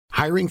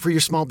Hiring for your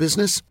small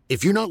business?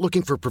 If you're not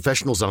looking for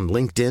professionals on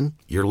LinkedIn,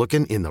 you're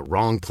looking in the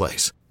wrong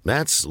place.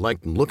 That's like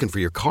looking for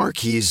your car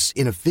keys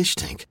in a fish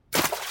tank.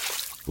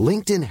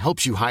 LinkedIn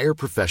helps you hire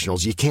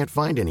professionals you can't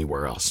find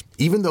anywhere else,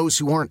 even those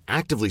who aren't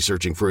actively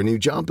searching for a new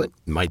job but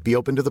might be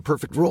open to the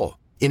perfect role.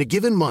 In a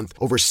given month,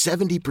 over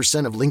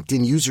 70% of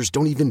LinkedIn users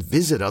don't even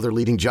visit other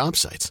leading job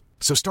sites.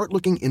 So start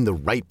looking in the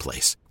right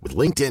place. With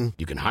LinkedIn,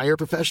 you can hire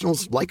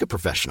professionals like a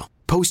professional.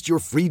 Post your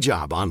free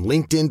job on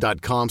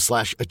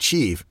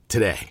linkedin.com/achieve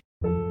today.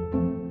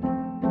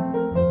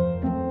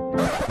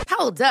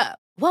 Hold up.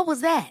 What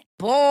was that?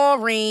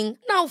 Boring.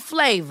 No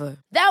flavor.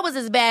 That was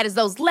as bad as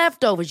those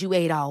leftovers you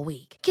ate all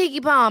week.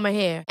 Keke Palmer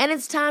here, and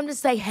it's time to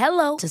say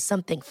hello to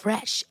something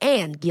fresh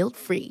and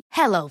guilt-free.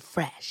 Hello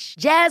Fresh.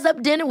 Jazz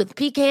up dinner with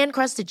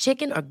pecan-crusted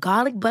chicken or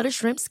garlic butter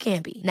shrimp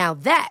scampi. Now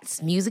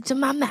that's music to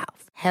my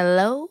mouth.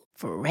 Hello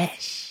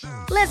Fresh.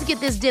 Let's get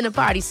this dinner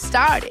party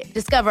started.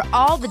 Discover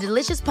all the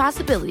delicious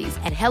possibilities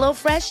at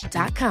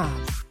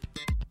hellofresh.com.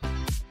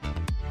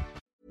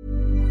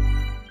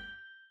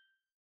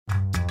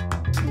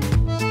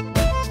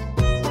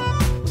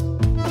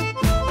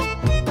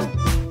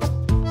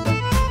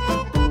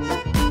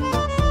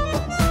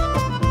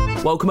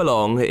 Welcome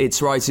along, it's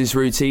Writer's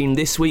Routine,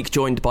 this week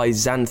joined by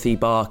Xanthi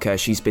Barker.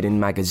 She's been in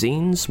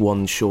magazines,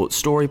 won short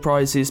story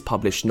prizes,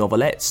 published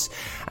novelettes,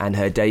 and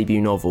her debut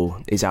novel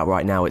is out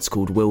right now. It's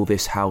called Will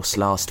This House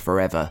Last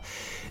Forever?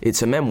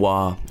 It's a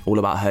memoir all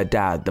about her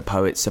dad, the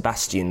poet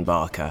Sebastian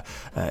Barker,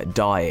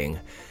 dying.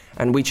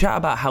 And we chat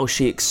about how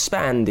she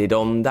expanded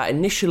on that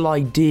initial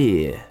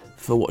idea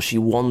for what she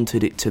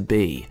wanted it to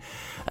be.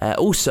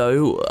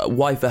 Also,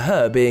 why for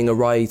her being a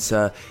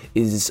writer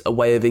is a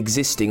way of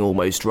existing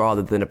almost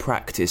rather than a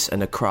practice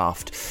and a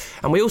craft.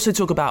 And we also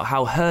talk about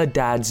how her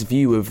dad's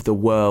view of the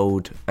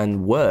world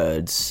and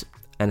words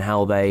and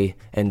how they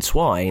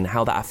entwine,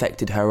 how that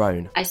affected her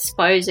own. I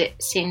suppose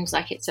it seems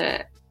like it's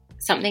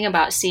something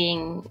about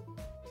seeing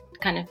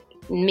kind of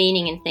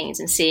meaning in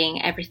things and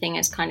seeing everything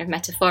as kind of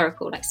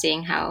metaphorical, like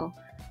seeing how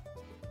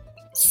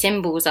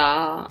symbols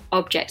are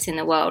objects in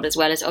the world as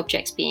well as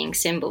objects being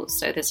symbols.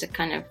 So there's a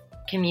kind of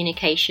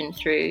communication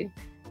through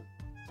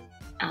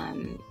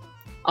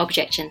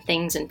objects and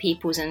things and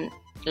peoples and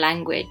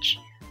language,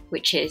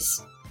 which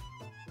is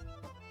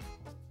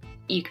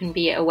you can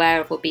be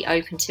aware of or be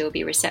open to or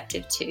be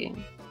receptive to.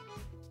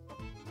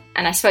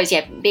 And I suppose,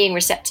 being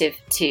receptive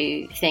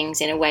to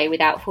things in a way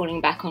without falling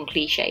back on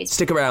cliches.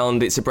 Stick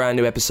around, it's a brand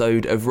new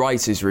episode of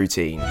Writer's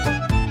Routine.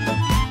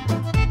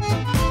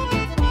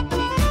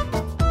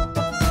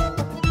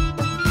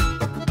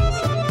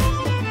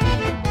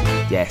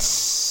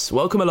 Yes,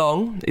 welcome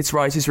along. It's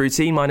Writer's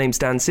Routine. My name's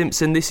Dan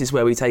Simpson. This is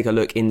where we take a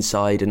look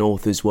inside an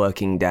author's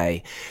working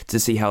day to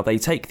see how they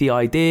take the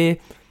idea,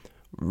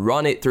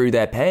 run it through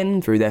their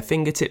pen, through their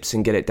fingertips,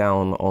 and get it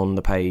down on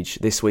the page.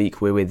 This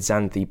week we're with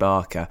Xanthi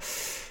Barker,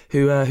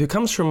 who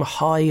comes from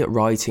high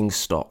writing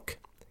stock.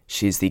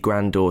 She's the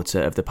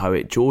granddaughter of the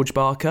poet George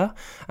Barker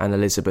and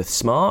Elizabeth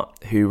Smart,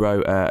 who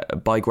wrote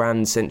By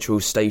Grand Central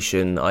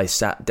Station I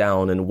Sat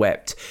Down and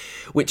Wept,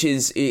 which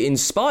is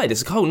inspired,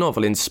 it's a whole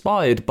novel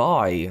inspired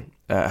by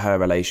her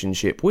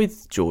relationship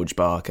with George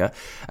Barker,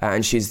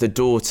 and she's the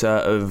daughter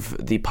of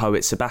the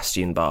poet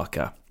Sebastian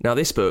Barker. Now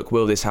this book,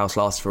 Will This House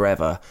Last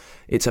Forever,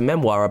 it's a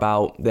memoir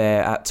about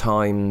their at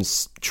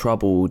times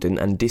troubled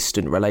and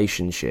distant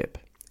relationship.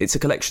 It's a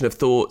collection of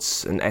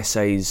thoughts and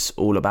essays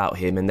all about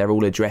him, and they're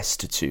all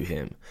addressed to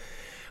him.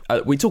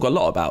 We talk a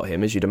lot about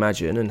him, as you'd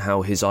imagine, and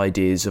how his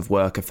ideas of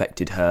work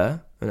affected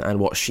her, and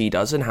what she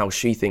does and how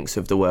she thinks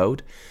of the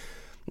world.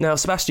 Now,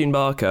 Sebastian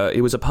Barker, he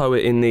was a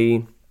poet in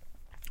the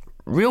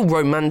real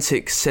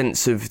romantic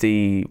sense of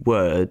the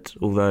word,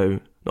 although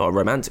not a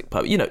romantic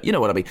poet, you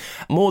know what I mean.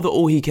 More that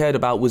all he cared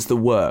about was the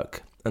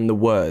work and the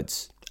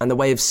words and the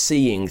way of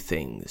seeing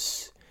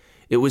things.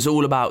 It was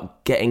all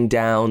about getting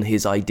down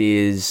his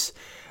ideas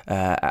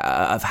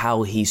of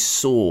how he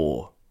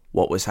saw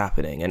what was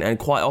happening. And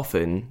quite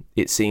often,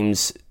 it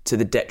seems to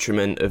the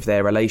detriment of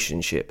their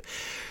relationship.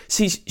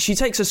 See, she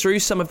takes us through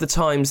some of the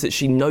times that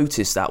she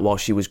noticed that while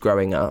she was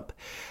growing up.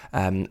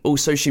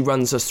 Also, she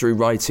runs us through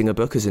writing a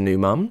book as a new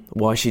mum,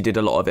 why she did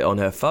a lot of it on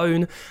her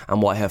phone,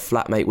 and why her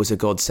flatmate was a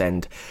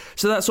godsend.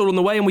 So that's all on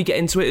the way, and we get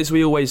into it as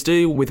we always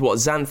do, with what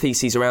Xanthi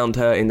sees around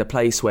her in the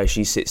place where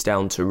she sits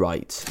down to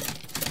write.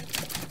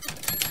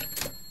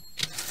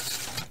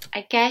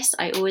 I guess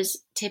I always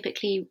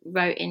typically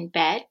wrote in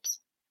bed.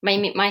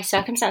 My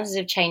circumstances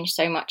have changed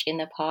so much in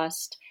the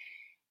past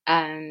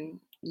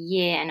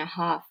year and a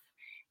half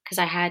because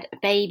I had a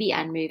baby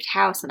and moved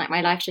house, and like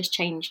my life just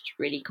changed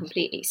really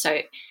completely. So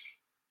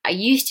I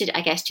used to,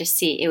 I guess, just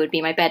see it would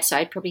be my bed. So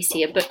I'd probably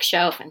see a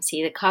bookshelf and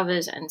see the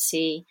covers and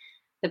see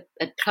a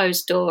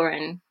closed door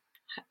and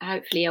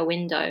hopefully a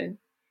window.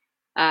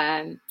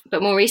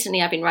 But more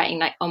recently, I've been writing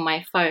like on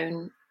my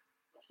phone.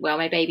 Well,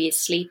 my baby is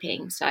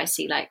sleeping, so I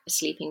see like a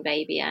sleeping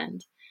baby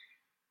and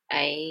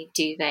a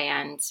duvet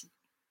and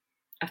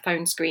a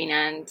phone screen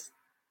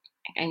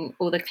and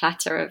all the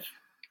clatter of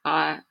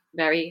our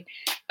very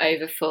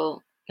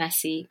overfull,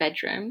 messy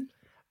bedroom.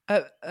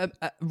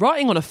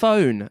 Writing on a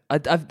phone.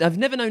 I've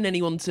never known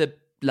anyone to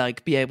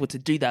like be able to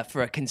do that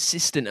for a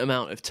consistent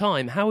amount of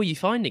time. How are you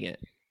finding it?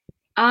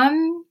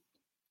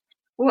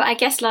 Well, I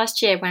guess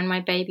last year when my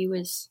baby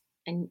was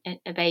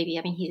a baby,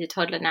 I mean, he's a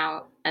toddler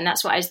now, and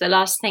that's what the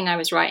last thing I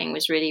was writing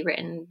was really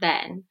written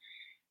then.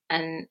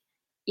 And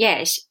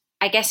yeah,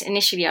 I guess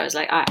initially I was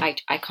like,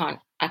 I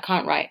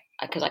can't write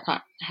because I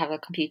can't have a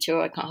computer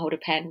or I can't hold a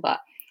pen, but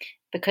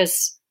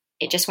because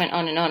it just went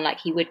on and on,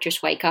 like he would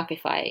just wake up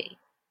if I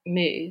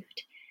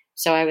moved.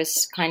 So I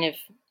was kind of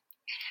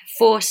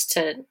forced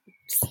to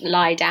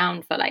lie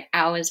down for like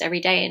hours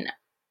every day, and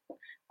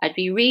I'd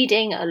be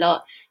reading a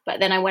lot. But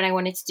then when I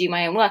wanted to do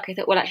my own work, I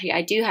thought, well, actually,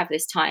 I do have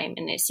this time,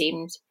 and it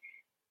seemed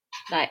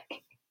like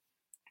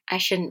I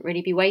shouldn't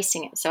really be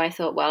wasting it. So I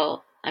thought,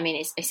 well, I mean,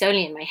 it's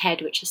only in my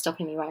head, which is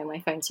stopping me writing on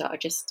my phone. So I'll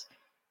just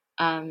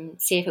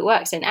see if it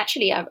works. And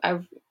actually, I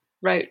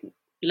wrote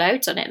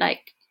loads on it.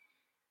 Like,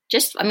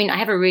 I mean, I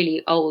have a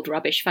really old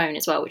rubbish phone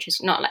as well, which is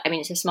not like, I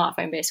mean, it's a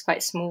smartphone, but it's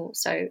quite small.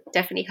 So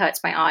definitely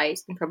hurts my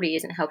eyes and probably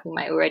isn't helping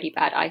my already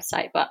bad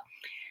eyesight. But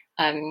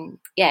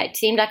yeah, it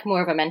seemed like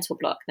more of a mental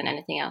block than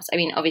anything else. I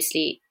mean,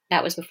 obviously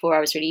that was before I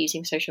was really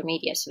using social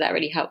media, so that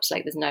really helps.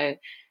 Like there's no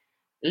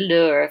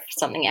lure of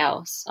something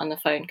else on the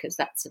phone, because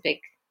that's a big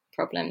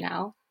problem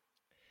now.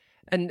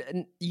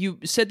 And you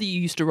said that you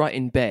used to write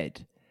in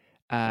bed.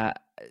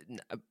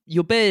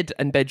 Your bed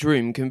and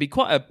bedroom can be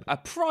quite a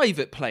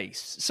private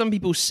place. Some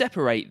people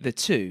separate the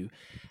two.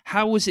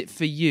 How was it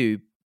for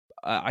you,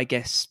 I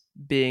guess,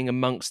 being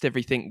amongst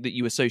everything that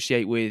you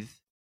associate with,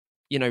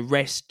 you know,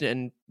 rest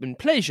and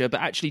pleasure,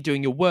 but actually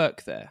doing your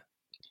work there?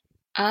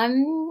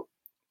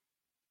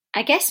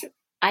 I guess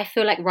I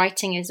feel like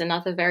writing is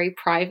another very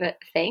private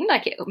thing.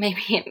 Like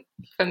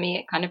for me,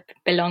 it kind of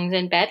belongs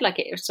in bed. Like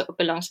it sort of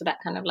belongs to that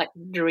kind of like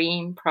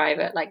dream,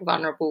 private, like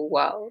vulnerable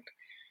world.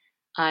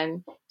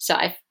 So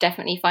I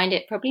definitely find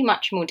it probably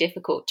much more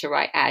difficult to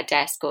write at a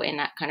desk or in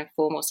that kind of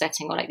formal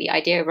setting, or like the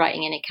idea of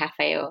writing in a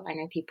cafe, or I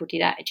know people do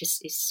that. It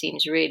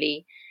seems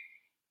really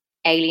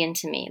alien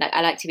to me. Like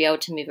I like to be able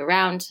to move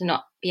around, to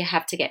not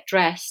have to get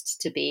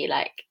dressed, to be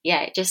like,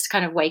 just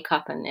kind of wake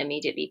up and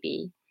immediately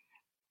be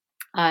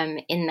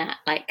in that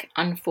like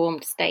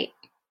unformed state.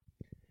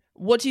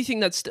 What do you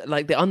think that's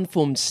like, the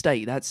unformed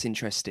state? That's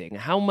interesting.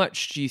 How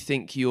much do you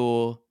think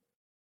your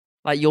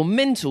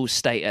mental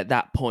state at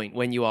that point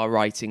when you are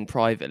writing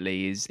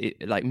privately is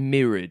like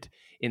mirrored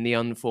in the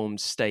unformed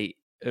state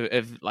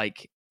of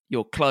like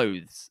your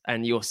clothes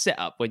and your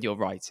setup when you're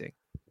writing?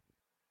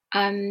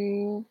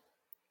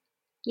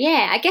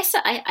 Yeah, I guess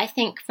I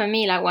think for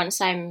me, like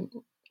once I'm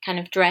kind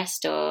of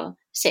dressed or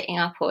sitting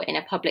up or in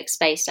a public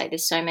space, like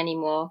there's so many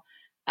more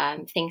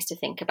things to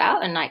think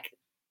about, and like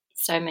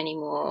so many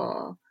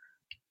more,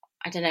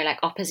 I don't know, like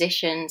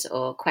oppositions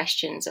or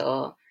questions,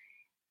 or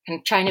kind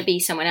of trying to be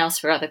someone else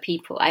for other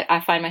people. I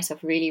find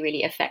myself really,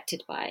 really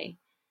affected by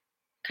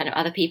kind of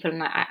other people,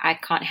 and I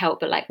can't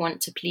help but like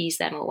want to please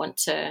them or want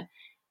to,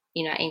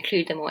 you know,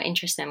 include them or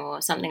interest them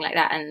or something like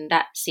that. And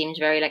that seems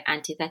very like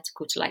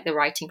antithetical to like the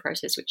writing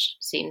process, which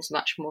seems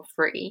much more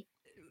free.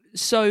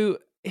 So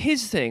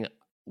here's the thing.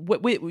 I'm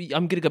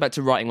going to go back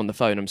to writing on the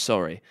phone. I'm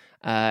sorry.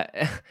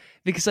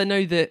 Because I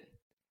know that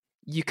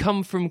you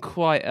come from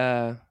quite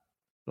a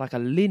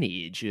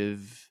lineage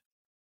of,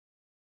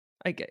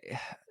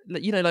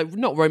 you know, like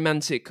not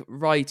romantic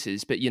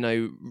writers, but, you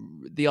know,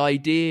 the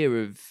idea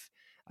of,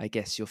 I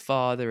guess, your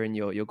father and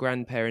your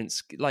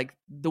grandparents, like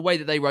the way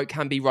that they wrote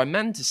can be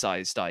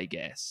romanticized, I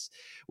guess.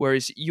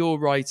 Whereas you're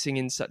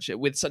writing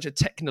with such a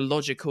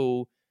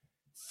technological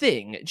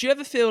thing. Do you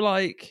ever feel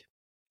like,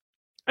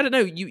 I don't know,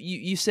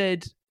 you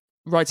said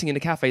writing in a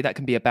cafe, that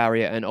can be a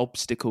barrier, an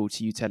obstacle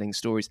to you telling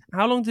stories.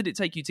 How long did it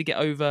take you to get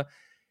over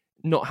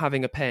not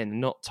having a pen,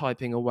 not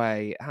typing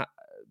away?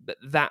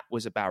 That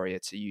was a barrier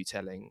to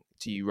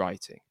you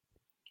writing.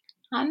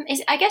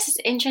 I guess it's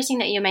interesting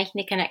that you're making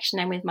the connection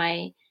then with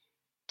my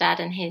dad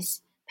and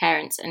his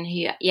parents, and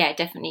who,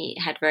 definitely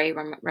had very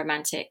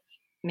romantic,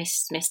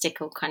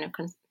 mystical kind of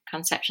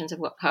conceptions of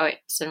what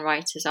poets and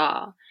writers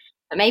are.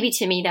 But maybe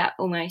to me that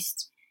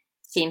almost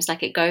seems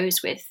like it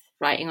goes with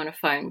writing on a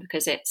phone,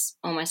 because it's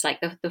almost like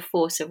the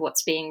force of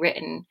what's being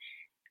written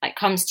like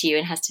comes to you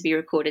and has to be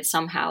recorded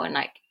somehow, and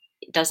like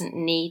it doesn't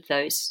need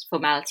those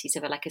formalities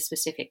of like a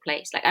specific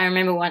place. Like I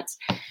remember once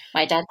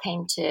my dad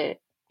came to,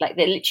 like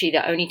literally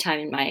the only time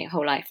in my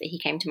whole life that he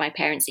came to my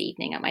parents'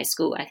 evening at my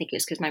school. I think it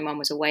was because my mum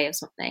was away or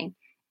something,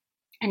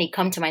 and he'd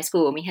come to my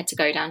school and we had to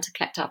go down to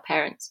collect our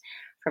parents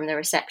from the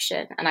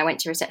reception. And I went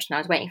to reception, I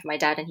was waiting for my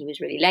dad, and he was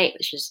really late,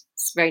 which is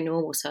very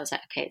normal. So I was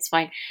like, okay, it's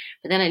fine.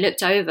 But then I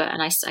looked over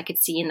and I could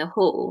see in the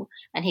hall,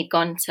 and he'd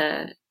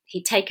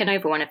taken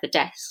over one of the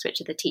desks, which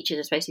the teachers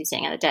are supposed to be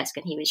sitting at the desk,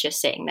 and he was just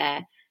sitting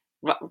there,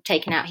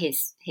 taken out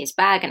his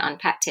bag and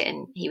unpacked it,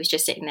 and he was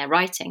just sitting there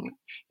writing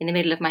in the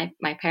middle of my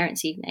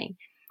parents' evening.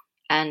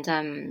 And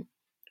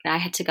I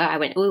had to go. I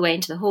went all the way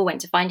into the hall,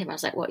 went to find him. I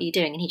was like, what are you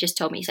doing? And he just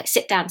told me, he's like,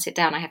 sit down,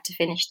 I have to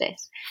finish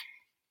this.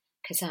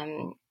 Because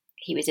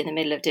he was in the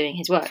middle of doing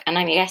his work. And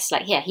I mean, I guess,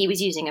 like, yeah, he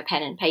was using a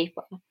pen and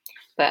paper.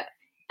 But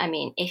I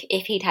mean,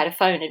 if he'd had a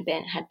phone and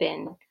had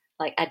been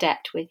like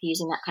adept with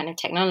using that kind of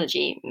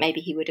technology,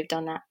 maybe he would have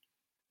done that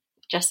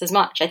just as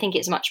much. I think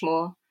it's much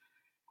more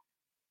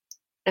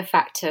the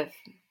fact of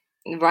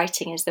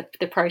writing is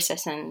the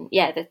process, and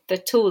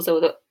the tools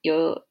or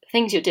your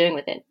things you're doing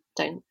with it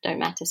don't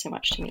matter so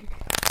much to me.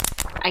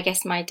 I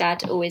guess my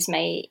dad always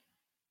made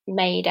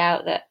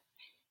out that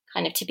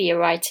kind of to be a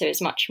writer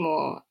is much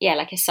more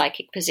like a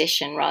psychic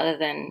position rather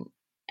than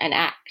an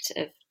act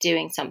of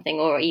doing something,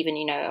 or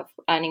even of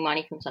earning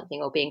money from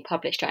something or being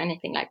published or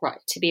anything. Like, right,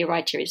 to be a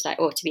writer is like,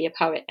 or to be a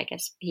poet, I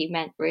guess he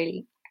meant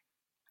really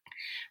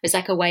was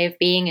like a way of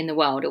being in the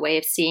world, a way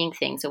of seeing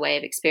things, a way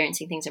of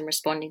experiencing things and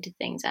responding to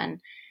things.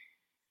 And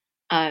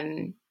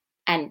I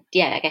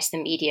guess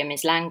the medium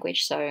is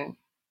language. So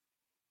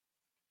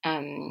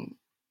that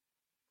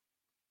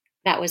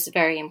was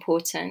very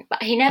important.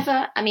 But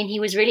he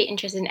was really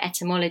interested in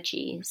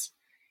etymologies.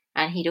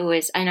 And he'd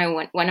always, I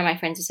know one of my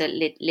friends is a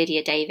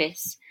Lydia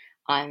Davis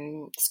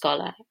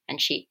scholar. And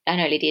I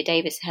know Lydia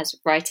Davis has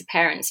writer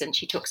parents, and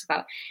she talks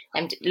about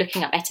them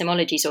looking up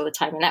etymologies all the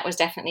time. And that was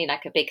definitely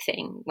like a big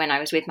thing when I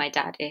was with my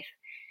dad. If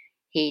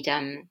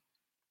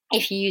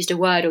you used a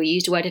word or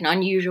used a word in an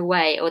unusual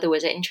way, or there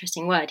was an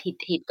interesting word,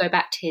 he'd go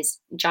back to his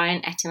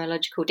giant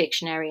etymological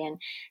dictionary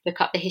and look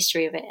up the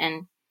history of it.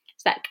 And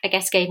so that, I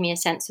guess, gave me a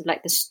sense of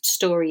like the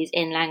stories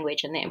in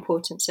language and the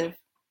importance of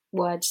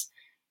words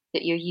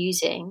that you're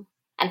using.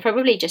 And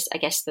probably just, I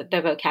guess, the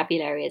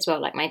vocabulary as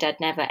well. Like, my dad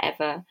never,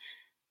 ever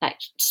like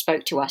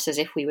spoke to us as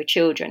if we were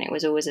children. It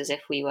was always as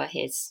if we were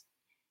his,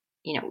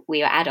 we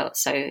were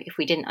adults. So if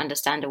we didn't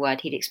understand a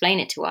word, he'd explain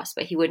it to us,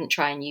 but he wouldn't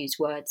try and use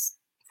words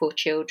for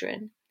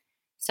children.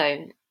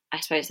 So I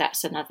suppose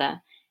that's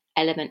another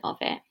element of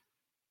it.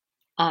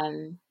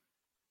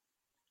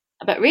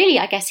 But really,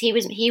 I guess he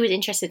was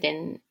interested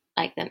in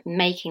like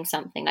making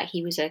something. Like,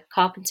 he was a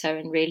carpenter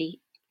and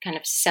really kind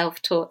of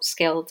self-taught,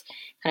 skilled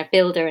kind of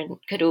builder, and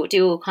could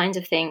do all kinds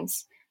of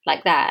things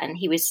like that. And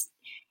he was,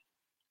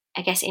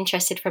 I guess,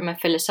 interested from a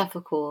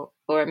philosophical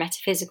or a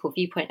metaphysical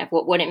viewpoint of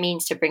what it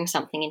means to bring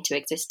something into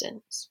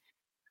existence.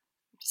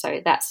 So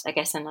that's, I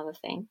guess, another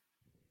thing.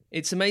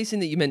 It's amazing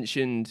that you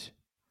mentioned,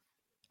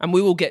 and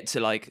we will get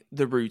to like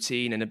the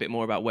routine and a bit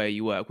more about where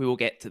you work. We will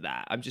get to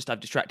that. I've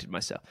distracted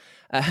myself.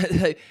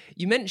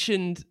 You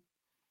mentioned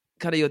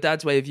kind of your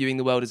dad's way of viewing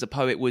the world as a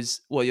poet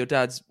your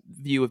dad's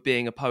view of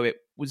being a poet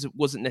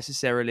wasn't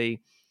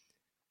necessarily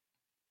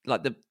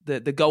like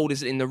the gold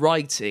isn't in the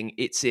writing,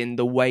 it's in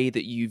the way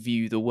that you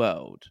view the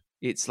world.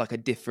 It's like a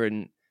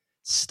different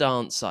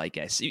stance, I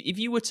guess. If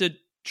you were to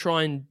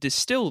try and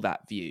distill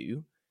that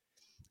view,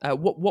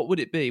 what would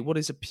it be? What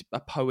is a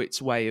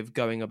poet's way of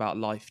going about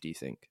life, do you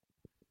think?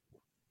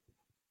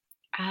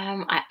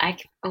 I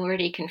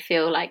already can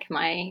feel like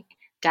my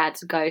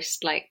dad's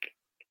ghost, like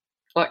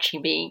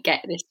watching me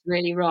get this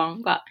really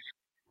wrong. But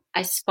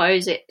I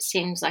suppose it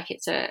seems like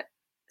it's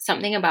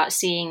something about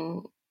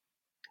seeing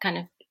kind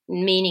of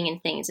meaning in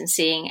things and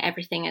seeing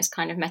everything as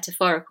kind of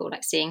metaphorical,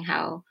 like seeing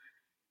how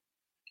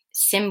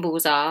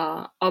symbols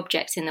are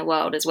objects in the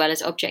world as well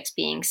as objects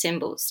being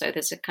symbols. So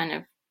there's a kind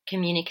of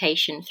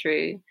communication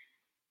through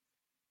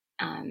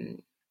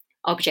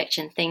objects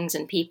and things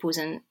and peoples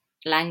and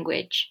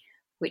language,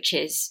 which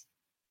is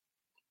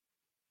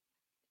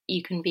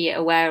you can be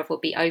aware of or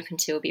be open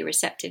to or be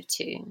receptive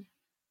to.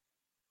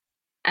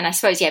 And I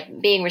suppose,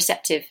 being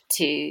receptive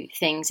to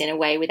things in a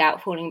way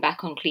without falling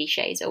back on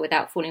cliches or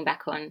without falling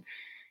back on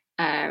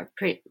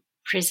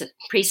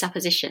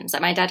presuppositions.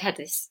 Like, my dad had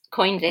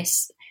coined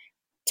this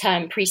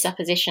term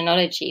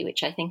presuppositionology,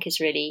 which I think is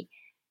really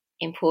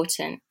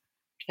important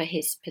for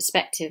his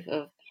perspective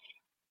of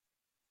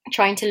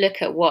trying to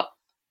look at what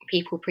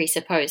people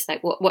presuppose,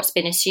 like what's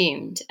been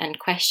assumed, and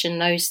question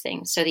those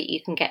things so that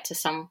you can get to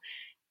some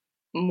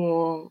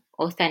more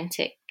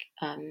authentic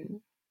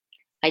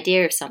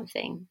idea of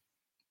something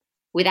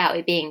without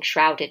it being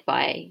shrouded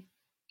by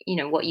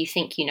what you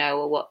think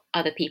or what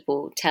other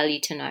people tell you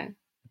to know.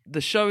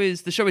 The show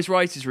is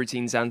writer's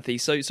routine, Xanthi.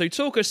 So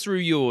talk us through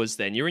yours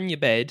then. You're in your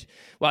bed.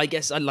 Well, I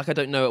guess I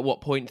don't know at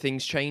what point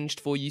things changed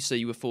for you. So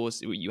you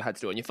had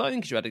to do it on your phone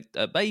because you had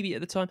a baby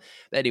at the time.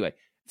 But anyway,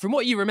 from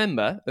what you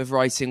remember of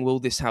writing Will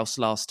This House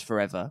Last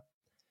Forever,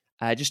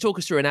 just talk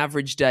us through an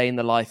average day in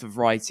the life of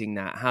writing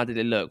that. How did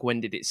it look?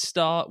 When did it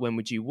start? When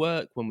would you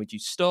work? When would you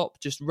stop?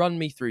 Just run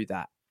me through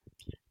that.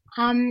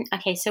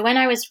 Okay, so when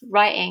I was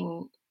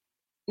writing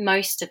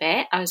most of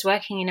it, I was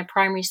working in a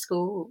primary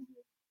school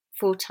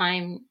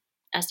full-time.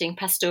 I was doing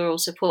pastoral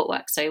support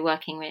work, so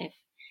working with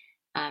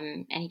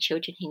any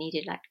children who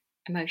needed like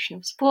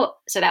emotional support.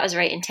 So that was a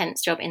very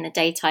intense job in the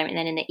daytime. And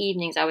then in the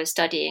evenings, I was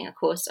studying a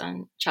course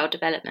on child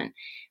development,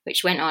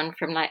 which went on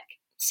from like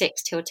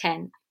 6 till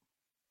 10.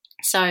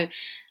 So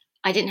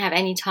I didn't have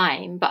any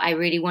time, but I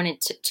really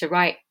wanted to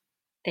write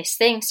this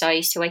thing. So I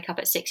used to wake up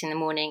at 6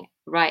 a.m,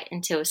 write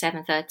until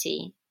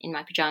 7:30 in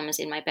my pajamas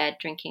in my bed,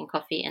 drinking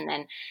coffee, and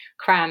then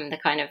cram the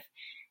kind of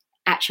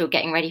actual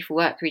getting ready for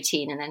work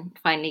routine, and then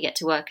finally get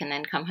to work and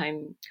then come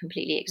home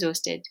completely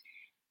exhausted.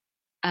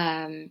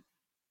 Because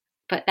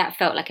but that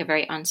felt like a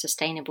very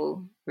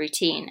unsustainable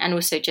routine. And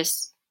also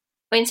just,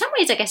 well, in some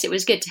ways, I guess it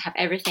was good to have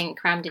everything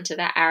crammed into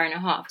that hour and a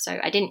half. So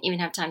I didn't even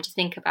have time to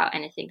think about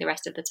anything the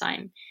rest of the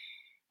time.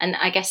 And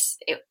I guess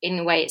in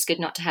a way, it's good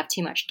not to have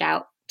too much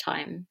doubt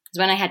time. Because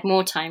when I had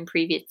more time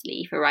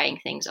previously for writing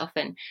things,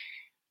 often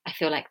I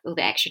feel like all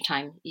the extra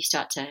time, you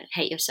start to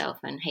hate yourself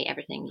and hate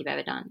everything you've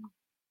ever done.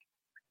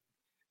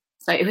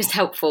 So it was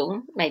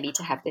helpful maybe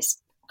to have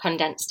this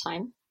condensed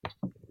time.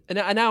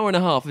 An hour and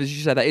a half, as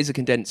you said, that is a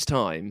condensed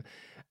time.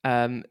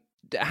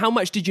 How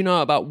much did you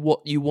know about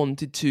what you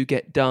wanted to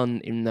get done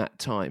in that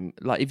time?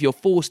 Like, if you're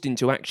forced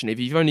into action, if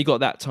you've only got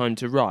that time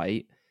to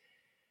write,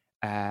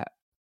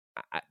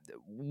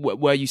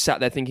 were you sat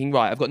there thinking,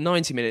 right, I've got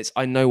 90 minutes,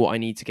 I know what I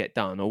need to get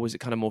done? Or was it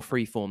kind of more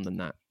freeform than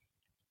that?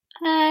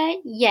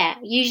 Yeah,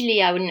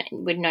 usually I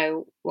would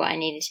know what I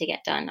needed to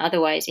get done.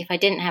 Otherwise, if I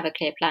didn't have a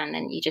clear plan,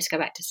 then you just go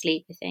back to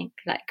sleep, I think.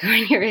 Like,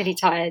 when you're really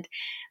tired,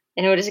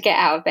 in order to get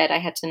out of bed, I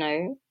had to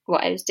know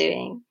what I was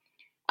doing.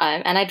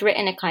 And I'd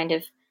written a kind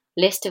of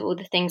list of all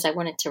the things I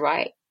wanted to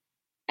write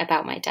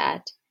about my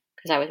dad,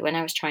 because when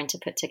I was trying to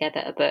put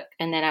together a book,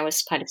 and then I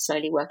was kind of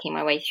slowly working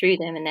my way through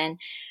them. And then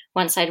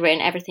once I'd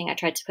written everything, I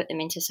tried to put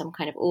them into some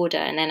kind of order,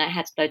 and then I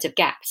had loads of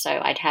gaps. So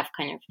I'd have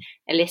kind of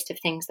a list of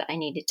things that I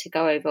needed to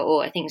go over,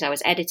 or things I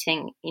was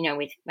editing,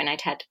 with when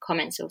I'd had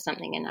comments or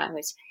something, and I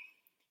was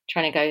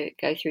trying to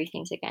go through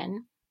things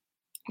again.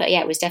 But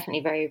yeah, it was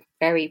definitely very,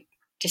 very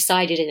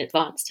decided in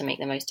advance to make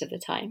the most of the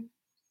time.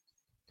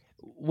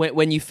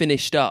 When you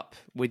finished up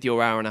with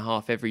your hour and a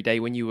half every day,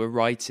 when you were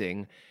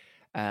writing,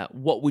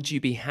 what would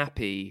you be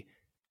happy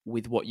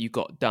with what you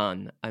got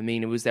done? I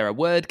mean, was there a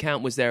word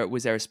count? Was there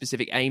a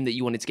specific aim that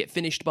you wanted to get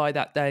finished by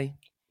that day?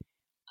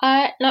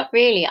 Not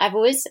really. I've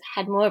always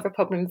had more of a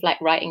problem with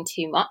like writing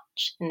too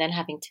much and then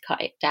having to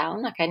cut it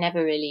down. Like, I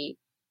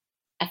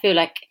feel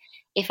like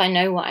if I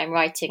know what I'm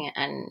writing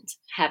and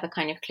have a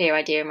kind of clear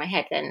idea in my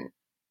head, then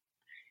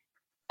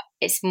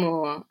it's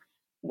more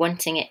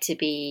wanting it to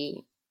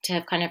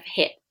have kind of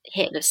hit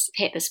the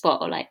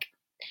spot, or like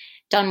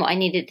done what I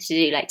needed to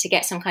do, like to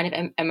get some kind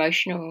of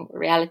emotional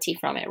reality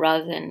from it,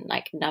 rather than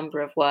like a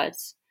number of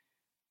words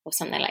or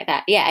something like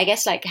that. Yeah, I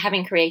guess like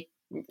having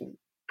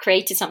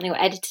created something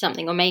or edited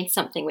something or made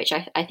something which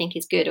I think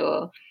is good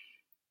or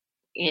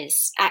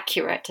is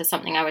accurate to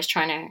something I was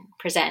trying to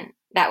present,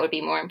 that would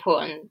be more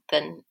important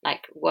than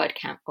like word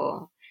count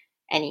or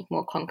any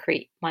more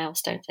concrete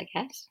milestones, I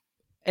guess.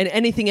 And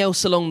anything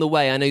else along the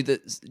way, I know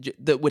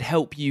that would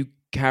help you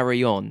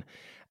carry on.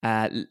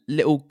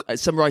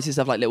 Some writers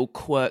have like little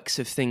quirks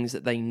of things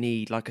that they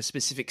need, like a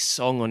specific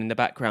song on in the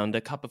background,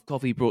 a cup of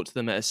coffee brought to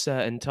them at a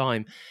certain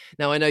time.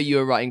 Now, I know you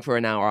were writing for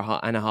an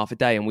hour and a half a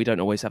day, and we don't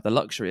always have the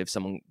luxury of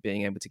someone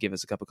being able to give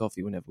us a cup of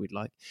coffee whenever we'd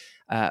like.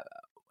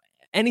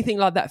 Anything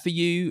like that for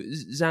you,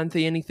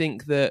 Xanthi?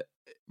 Anything that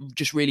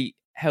just really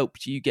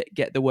helped you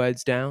get the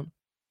words down?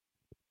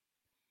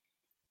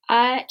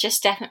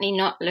 Just definitely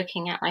not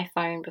looking at my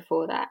phone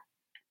before that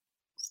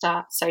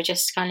starts. So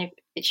just kind of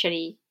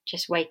literally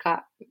just wake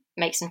up,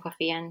 make some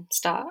coffee and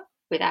start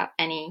without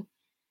any,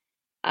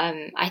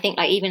 I think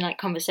like even like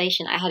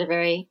conversation. I had a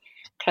very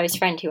close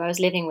friend who I was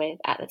living with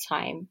at the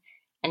time,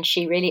 and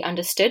she really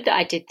understood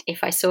that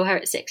if I saw her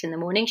at 6 a.m, we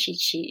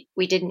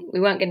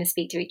weren't going to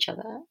speak to each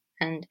other,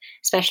 and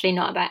especially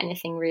not about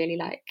anything really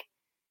like,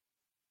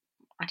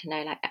 I don't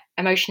know, like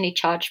emotionally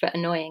charged but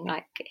annoying,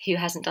 like who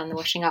hasn't done the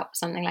washing up,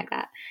 something like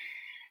that.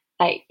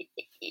 Like,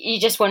 you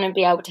just want to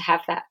be able to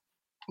have that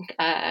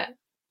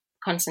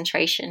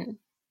concentration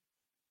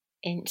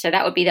in. So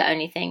that would be the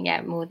only thing,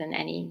 yeah, more than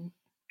any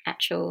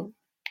actual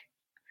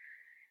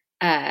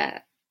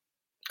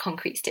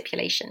concrete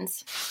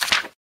stipulations.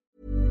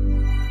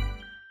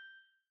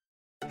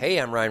 Hey,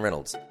 I'm Ryan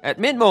Reynolds. At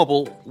Mint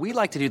Mobile, we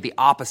like to do the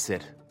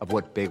opposite of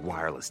what Big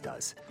Wireless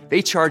does.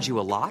 They charge you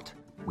a lot.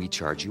 We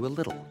charge you a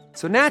little.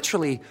 So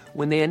naturally,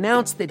 when they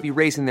announced they'd be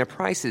raising their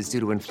prices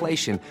due to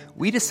inflation,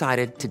 we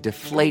decided to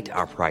deflate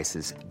our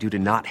prices due to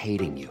not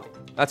hating you.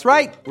 That's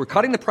right. We're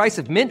cutting the price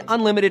of Mint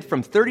Unlimited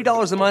from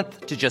 $30 a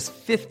month to just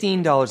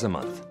 $15 a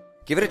month.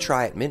 Give it a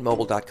try at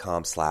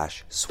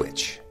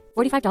mintmobile.com/switch.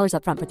 $45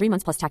 up front for 3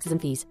 months plus taxes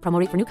and fees. Promo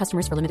rate for new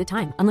customers for limited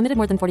time. Unlimited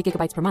more than 40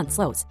 gigabytes per month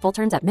slows. Full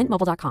terms at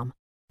mintmobile.com.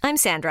 I'm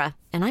Sandra,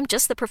 and I'm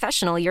just the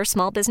professional your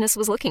small business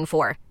was looking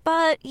for.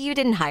 But you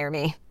didn't hire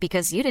me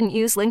because you didn't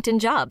use LinkedIn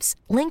Jobs.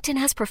 LinkedIn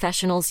has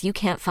professionals you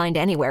can't find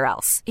anywhere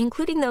else,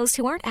 including those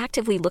who aren't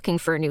actively looking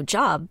for a new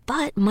job,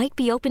 but might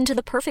be open to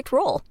the perfect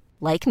role,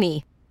 like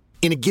me.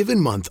 In a given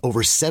month,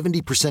 over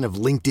 70% of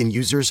LinkedIn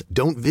users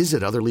don't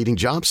visit other leading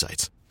job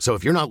sites. So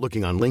if you're not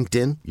looking on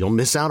LinkedIn, you'll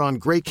miss out on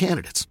great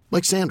candidates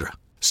like Sandra.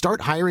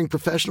 Start hiring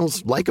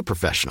professionals like a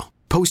professional.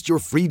 Post your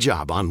free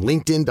job on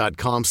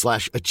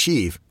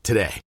linkedin.com/achieve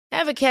today.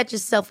 Ever catch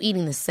yourself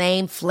eating the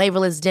same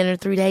flavorless dinner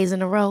 3 days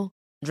in a row?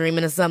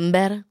 Dreaming of something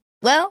better?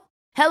 Well,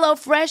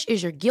 HelloFresh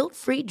is your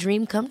guilt-free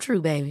dream come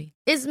true, baby.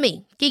 It's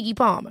me, Keke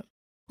Palmer.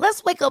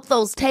 Let's wake up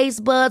those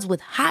taste buds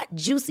with hot,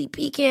 juicy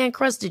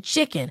pecan-crusted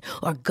chicken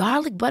or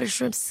garlic butter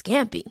shrimp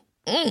scampi.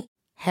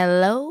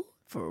 Hello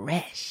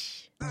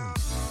Fresh.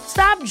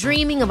 Stop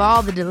dreaming of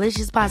all the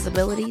delicious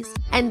possibilities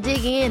and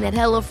dig in at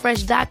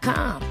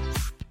HelloFresh.com.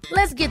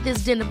 Let's get this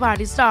dinner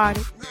party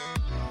started.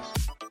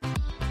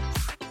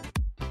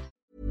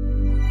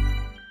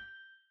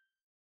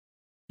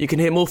 You can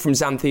hear more from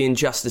Xanthi in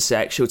just a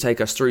sec. She'll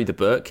take us through the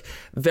book.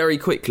 Very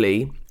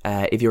quickly,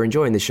 if you're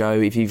enjoying the show,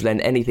 if you've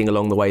lent anything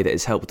along the way that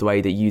has helped the way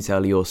that you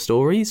tell your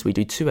stories, we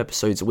do 2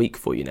 episodes a week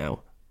for you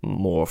now,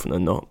 more often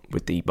than not,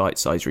 with the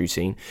bite-size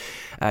routine.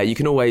 You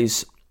can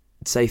always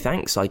say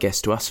thanks, I guess,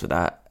 to us for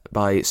that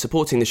by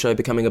supporting the show,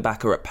 becoming a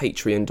backer at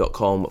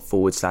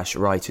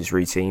patreon.com/writers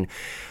routine.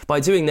 By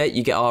doing that,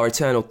 you get our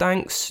eternal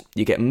thanks,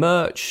 you get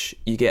merch,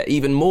 you get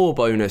even more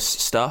bonus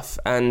stuff,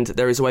 and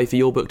there is a way for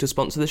your book to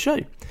sponsor the show.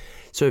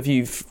 So if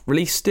you've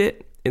released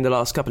it in the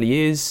last couple of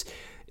years,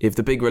 if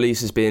the big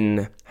release has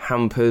been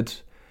hampered,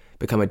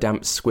 become a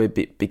damp squib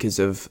because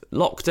of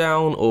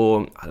lockdown,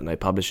 or, I don't know,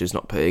 publishers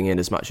not putting in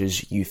as much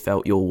as you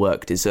felt your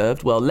work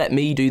deserved, well, let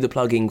me do the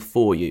plugging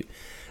for you.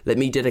 Let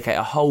me dedicate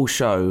a whole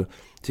show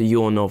to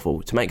your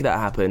novel. To make that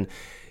happen,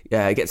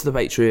 get to the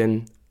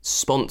Patreon,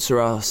 sponsor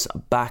us,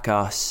 back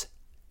us.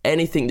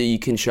 Anything that you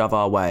can shove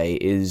our way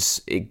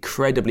is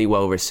incredibly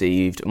well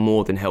received,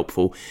 more than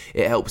helpful.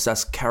 It helps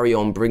us carry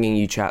on bringing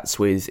you chats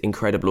with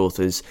incredible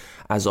authors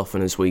as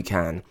often as we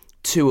can.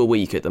 2 a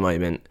week at the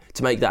moment.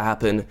 To make that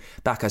happen,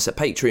 back us at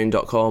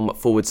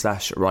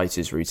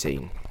patreon.com/writers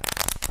routine.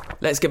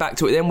 Let's get back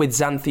to it then with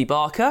Xanthi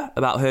Barker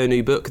about her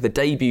new book, the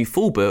debut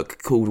full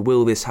book called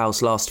Will This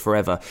House Last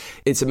Forever?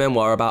 It's a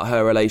memoir about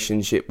her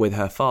relationship with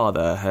her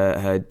father,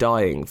 her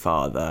dying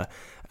father,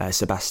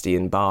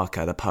 Sebastian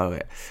Barker, the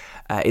poet.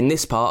 In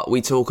this part,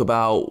 we talk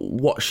about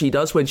what she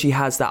does when she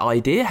has that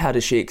idea. How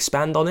does she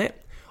expand on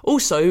it?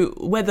 Also,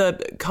 whether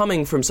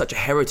coming from such a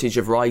heritage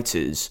of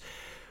writers,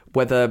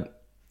 whether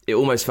it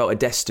almost felt a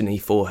destiny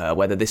for her,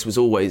 whether this was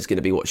always going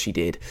to be what she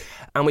did.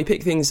 And we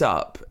pick things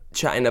up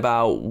chatting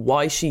about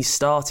why she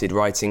started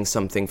writing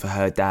something for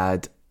her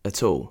dad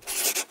at all.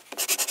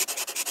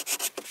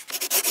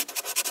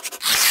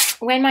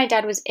 When my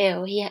dad was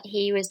ill,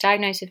 he was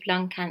diagnosed with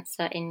lung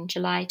cancer in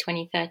July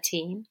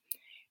 2013.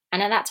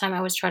 And at that time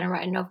I was trying to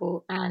write a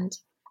novel, and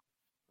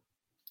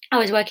I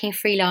was working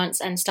freelance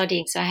and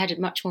studying, so I had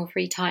much more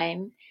free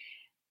time.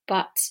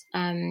 But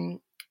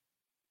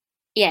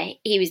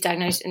he was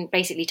diagnosed and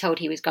basically told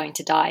he was going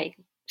to die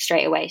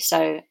straight away.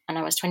 So, and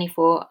I was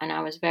 24, and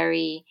I was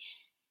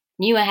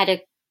knew I had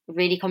a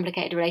really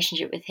complicated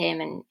relationship with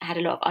him and had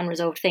a lot of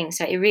unresolved things.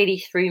 So it really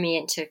threw me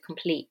into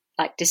complete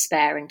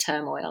despair and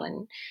turmoil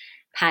and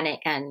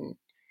panic and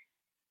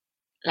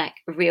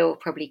real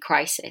probably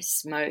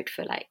crisis mode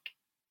for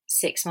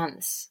 6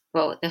 months.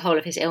 Well, the whole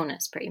of his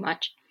illness pretty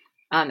much.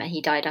 And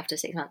he died after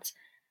 6 months.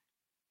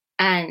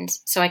 And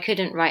so I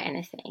couldn't write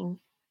anything.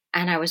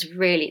 And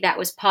that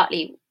was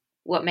partly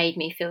what made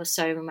me feel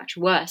so much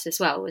worse as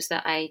well, was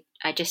that I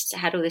just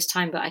had all this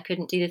time, but I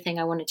couldn't do the thing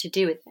I wanted to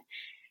do with it.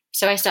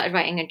 So I started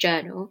writing a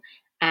journal,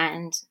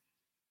 and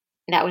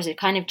that was a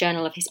kind of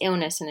journal of his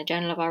illness and a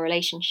journal of our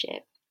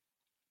relationship.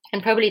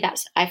 And probably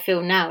I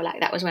feel now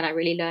that was when I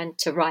really learned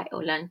to write,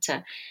 or learned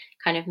to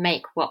kind of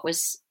make what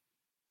was,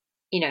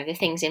 the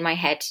things in my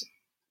head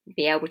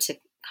be able to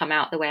come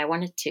out the way I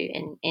wanted to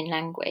in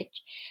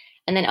language.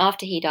 And then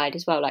after he died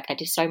as well, I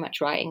did so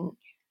much writing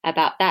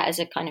about that as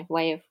a kind of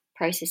way of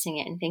processing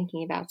it and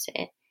thinking about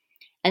it.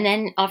 And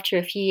then after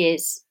a few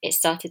years, it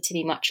started to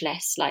be much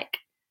less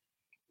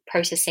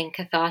processing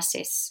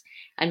catharsis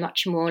and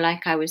much more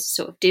I was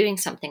sort of doing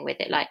something with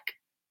it, that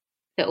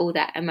all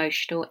that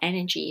emotional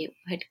energy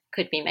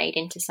could be made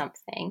into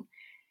something.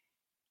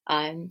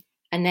 And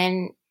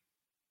then,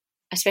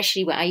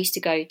 especially when I used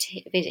to go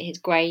to visit his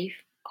grave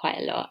quite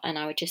a lot, and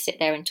I would just sit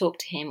there and talk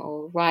to him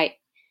or write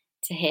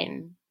to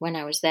him when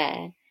I was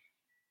there.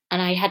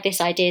 And I had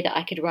this idea that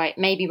I could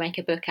make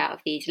a book out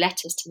of these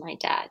letters to my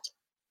dad.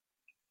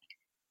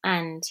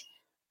 And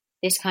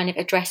this kind of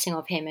addressing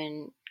of him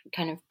and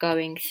kind of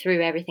going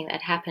through everything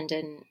that had happened,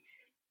 and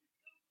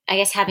I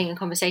guess having a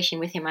conversation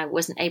with him I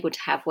wasn't able to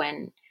have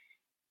when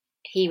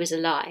he was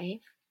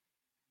alive.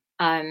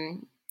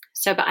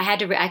 But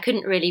I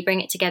couldn't really bring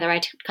it together.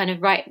 I'd kind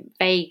of write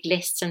vague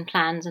lists and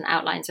plans and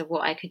outlines of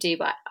what I could do,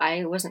 but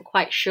I wasn't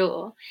quite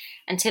sure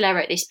until I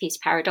wrote this piece,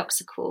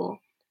 Paradoxical,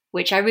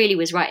 which I really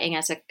was writing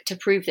to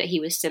prove that he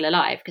was still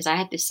alive, because I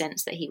had this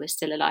sense that he was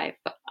still alive,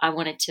 but I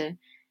wanted to,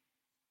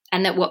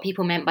 and that what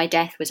people meant by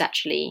death was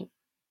actually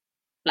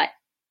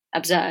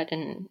absurd,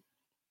 and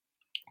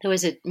there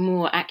was a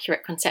more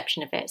accurate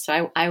conception of it.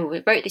 So I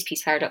wrote this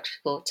piece,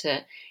 Paradoxical,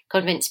 to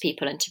convince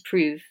people and to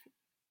prove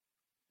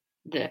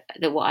that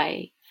what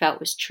I felt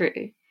was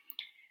true.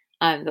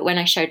 But when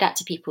I showed that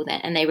to people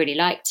then, and they really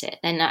liked it,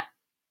 and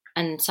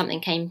something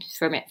came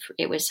from it.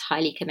 It was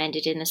highly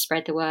commended in the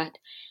Spread the Word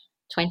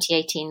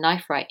 2018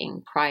 Life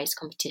Writing Prize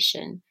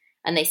competition,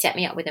 and they set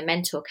me up with a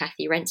mentor,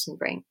 Kathy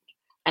Rensenbrink.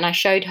 And I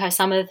showed her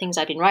some of the things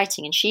I'd been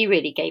writing, and she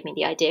really gave me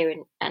the idea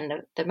and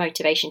the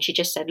motivation. She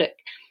just said, look,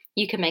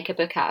 you can make a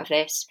book out of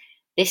this.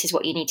 This is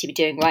what you need to be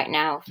doing right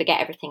now. Forget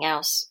everything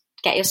else.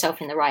 Get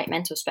yourself in the right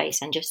mental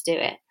space and just do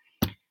it.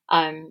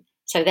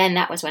 So then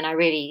that was when I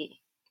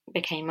really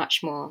became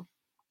much more,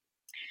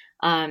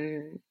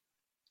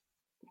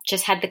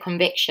 just had the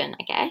conviction,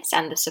 I guess,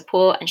 and the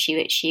support. And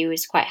she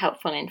was quite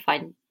helpful in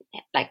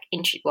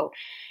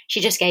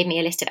she just gave me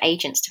a list of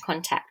agents to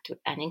contact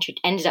and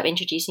ended up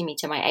introducing me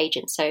to my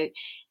agent. So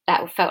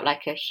that felt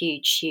like a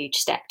huge, huge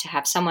step to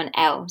have someone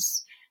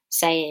else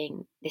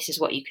saying this is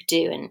what you could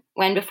do. And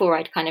when before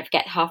I'd kind of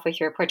get halfway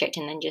through a project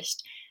and then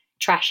just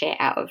trash it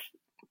out of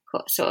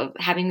sort of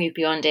having moved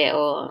beyond it,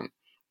 or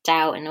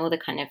doubt and all the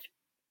kind of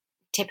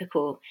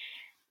typical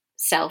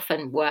self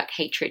and work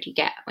hatred you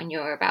get when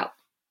you're about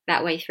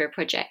that way through a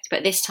project.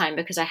 But this time,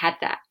 because I had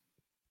that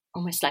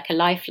almost like a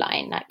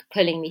lifeline, like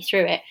pulling me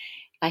through it,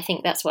 I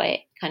think that's why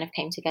it kind of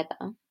came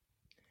together.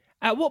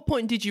 At what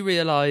point did you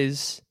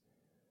realise,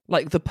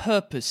 like, the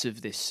purpose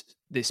of this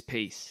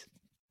piece,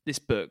 this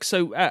book?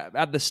 So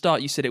at the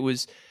start, you said it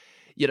was,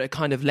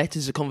 kind of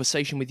letters of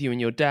conversation with you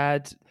and your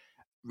dad.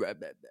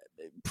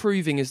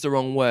 Proving is the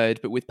wrong word,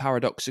 but with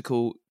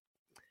paradoxical,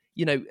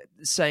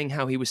 saying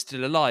how he was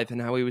still alive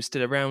and how he was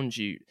still around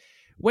you.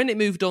 When it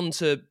moved on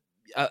to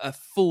a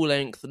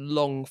full-length,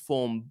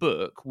 long-form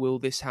book, Will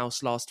This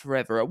House Last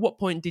Forever, at what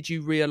point did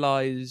you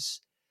realise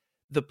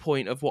the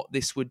point of what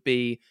this would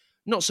be,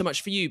 not so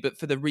much for you, but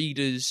for the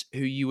readers who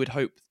you would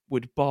hope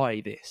would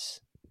buy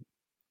this?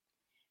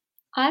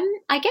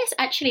 I guess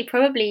actually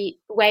probably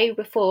way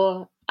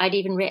before I'd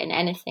even written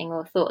anything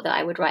or thought that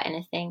I would write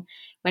anything,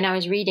 when I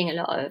was reading a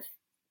lot of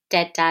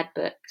dead dad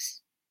books,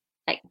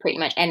 like pretty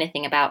much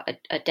anything about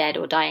a dead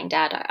or dying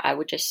dad, I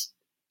would just,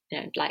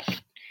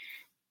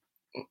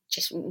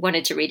 just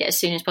wanted to read it as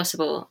soon as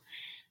possible.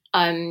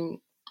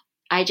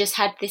 I just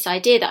had this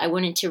idea that I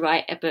wanted to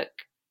write a book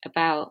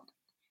about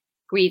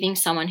grieving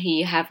someone who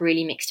you have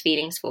really mixed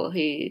feelings for,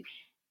 who,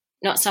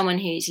 not someone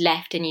who's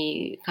left and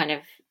you kind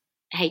of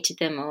hated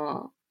them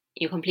or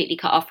you're completely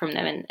cut off from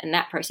them and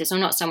that process, or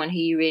not someone who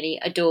you really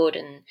adored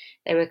and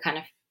they were kind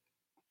of,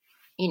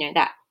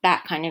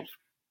 that kind of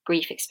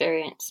grief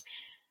experience.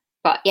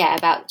 But yeah,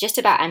 about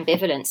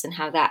ambivalence and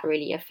how that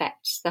really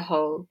affects the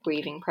whole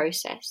grieving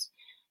process.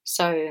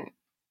 So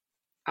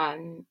I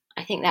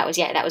think that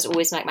was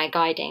always like my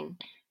guiding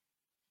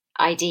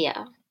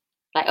idea.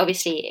 Like,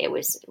 obviously it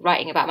was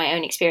writing about my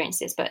own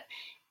experiences, but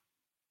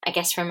I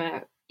guess from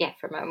a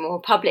more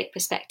public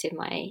perspective,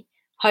 my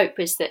hope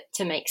was that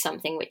to make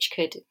something which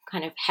could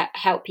kind of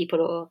help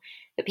people, or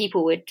that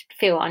people would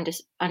feel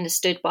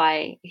understood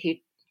by, who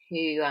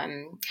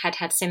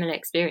had similar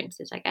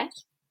experiences, I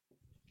guess.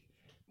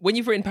 When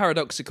you've written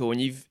Paradoxical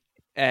and you've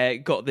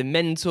got the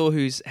mentor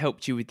who's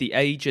helped you with the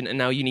agent, and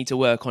now you need to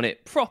work on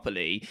it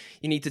properly,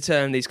 you need to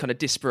turn these kind of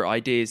disparate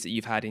ideas that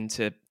you've had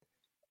into,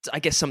 I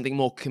guess, something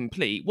more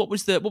complete. What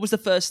was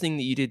the first thing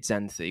that you did,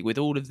 Xanthi, with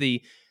all of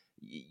the,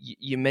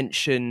 you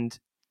mentioned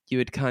you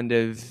had kind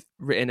of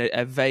written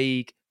a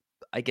vague,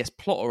 I guess,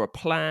 plot or a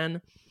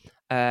plan.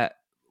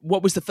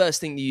 What was the first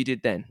thing that you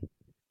did then?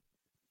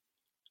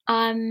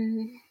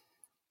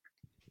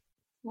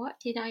 What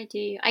did I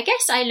do? I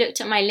guess I looked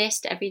at my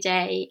list every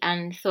day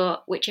and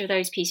thought, which of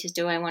those pieces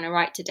do I want to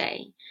write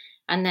today?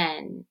 And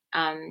then,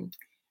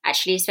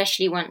 actually,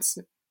 especially once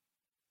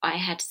I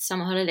had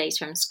summer holidays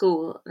from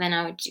school, then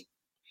I would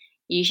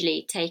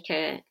usually take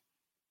a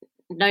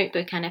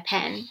notebook and a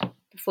pen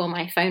before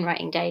my phone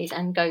writing days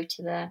and go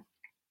to the,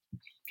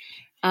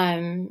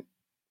 when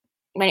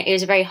it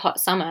was a very hot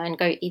summer,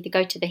 and either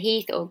go to the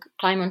heath or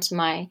climb onto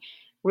my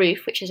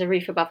roof, which is a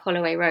roof above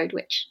Holloway Road,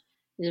 which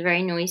is a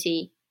very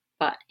noisy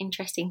but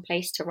interesting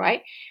place to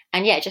write.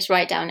 And yeah, just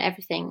write down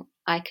everything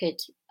I could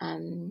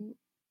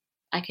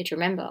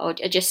remember, or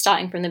just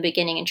starting from the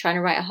beginning and trying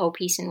to write a whole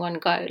piece in one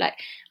go. Like,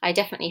 I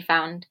definitely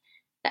found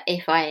that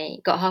if I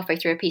got halfway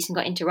through a piece and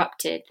got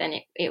interrupted, then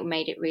it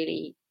made it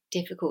really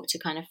difficult to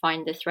kind of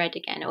find the thread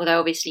again. Although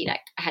obviously,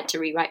 like, I had to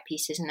rewrite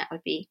pieces, and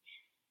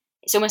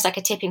it's almost like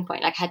a tipping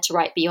point. Like, I had to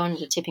write beyond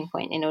the tipping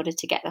point in order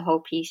to get the whole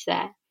piece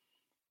there.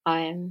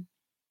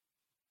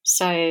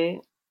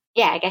 So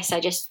yeah, I guess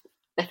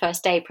the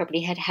first day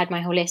probably had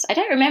my whole list. I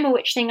don't remember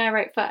which thing I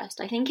wrote first.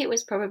 I think it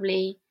was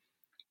probably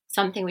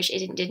something which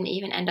didn't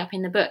even end up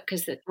in the book,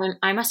 because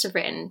I must have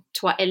written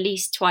at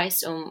least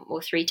twice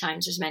or three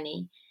times as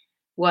many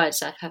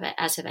words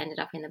as have ended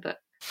up in the book.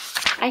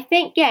 I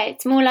think, yeah,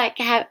 it's more like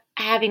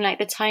having like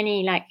the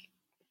tiny like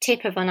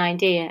tip of an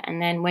idea,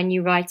 and then when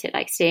you write it,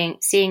 like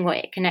seeing what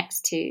it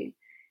connects to.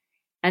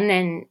 And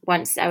then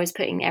once I was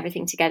putting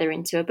everything together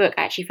into a book,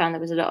 I actually found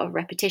there was a lot of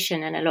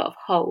repetition and a lot of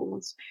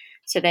holes.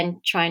 So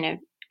then trying to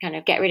kind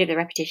of get rid of the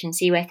repetition,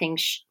 see where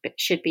things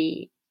should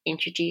be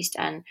introduced,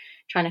 and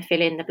trying to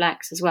fill in the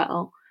blanks as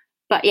well.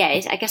 But yeah,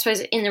 I guess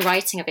was in the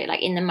writing of it,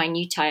 like in the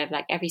minutiae of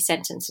like every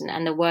sentence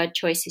and the word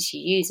choices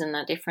you use and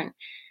the different,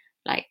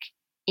 like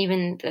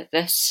even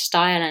the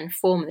style and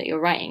form that you're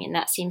writing in,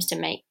 that seems to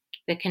make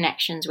the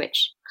connections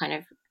which kind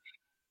of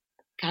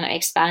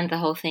expand the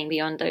whole thing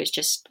beyond those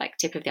just like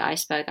tip of the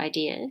iceberg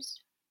ideas.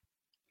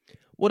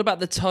 What about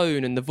the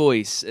tone and the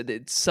voice?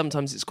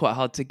 Sometimes it's quite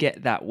hard to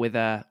get that with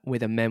a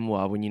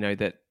memoir when you know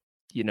that,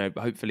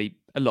 hopefully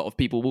a lot of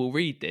people will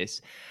read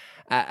this.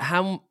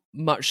 How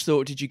much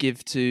thought did you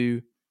give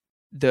to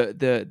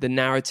the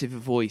narrative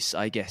voice,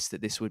 I guess,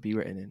 that this would be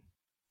written in?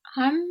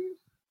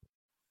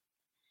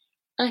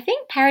 I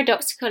think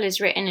Paradoxical is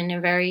written in a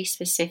very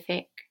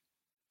specific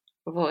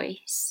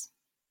voice,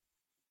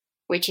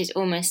 which is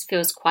almost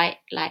feels quite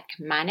like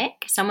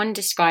manic. Someone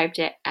described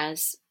it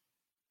as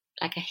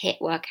like a HIIT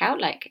workout,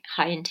 like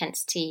high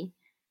intensity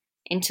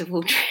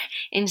interval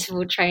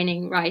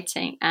training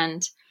writing.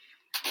 And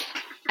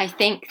I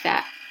think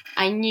that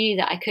I knew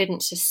that I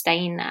couldn't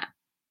sustain that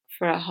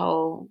for a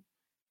whole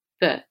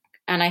book.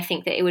 And I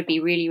think that it would be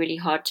really, really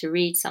hard to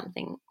read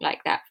something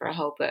like that for a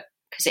whole book,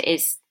 because it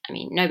is, I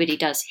mean, nobody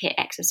does HIIT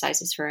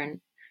exercises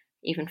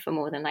even for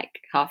more than like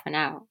half an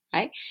hour,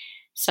 right?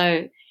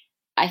 So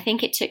I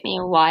think it took me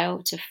a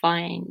while to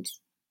find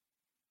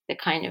the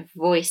kind of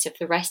voice of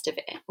the rest of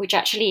it, which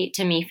actually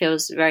to me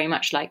feels very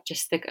much like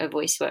just a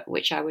voice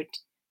which I would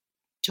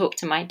talk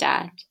to my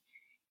dad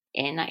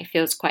in. Like, it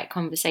feels quite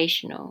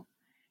conversational.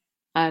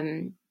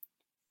 I'm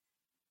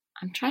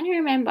trying to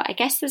remember. I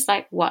guess there's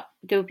like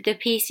the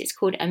piece is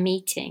called A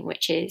Meeting,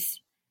 which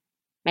is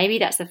maybe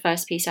that's the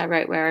first piece I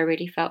wrote where I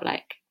really felt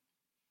like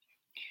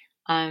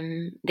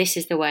this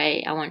is the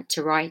way I want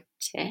to write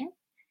it.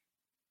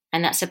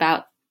 And that's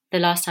about the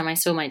last time I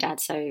saw my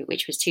dad,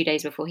 which was 2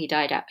 days before he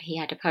died. He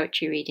had a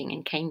poetry reading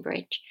in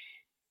Cambridge.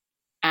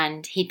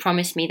 And he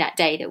promised me that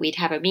day that we'd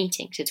have a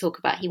meeting to talk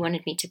about, he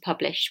wanted me to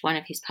publish one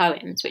of his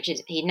poems, which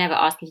is, he'd never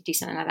asked me to do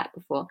something like that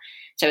before.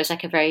 So it was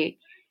like a very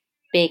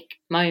big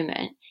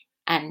moment.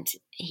 And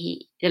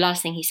the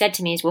last thing he said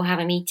to me is, we'll have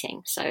a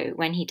meeting. So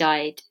when he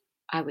died,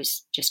 I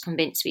was just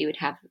convinced we would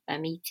have a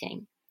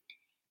meeting.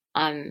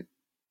 And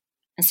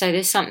so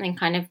there's something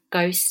kind of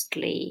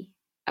ghostly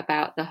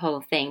about the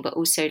whole thing, but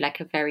also like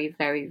a very,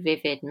 very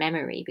vivid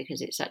memory,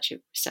 because it's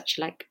such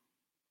like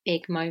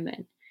big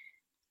moment.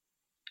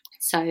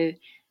 So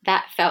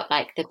that felt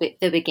like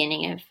the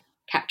beginning of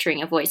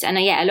capturing a voice. And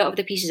a lot of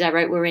the pieces I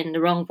wrote were in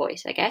the wrong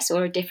voice, I guess,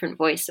 or a different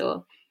voice,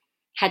 or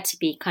had to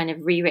be kind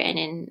of rewritten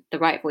in the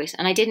right voice.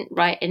 And I didn't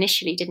write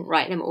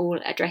them all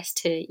addressed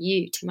to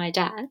my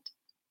dad.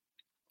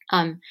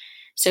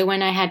 So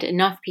when I had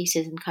enough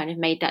pieces and kind of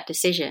made that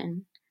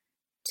decision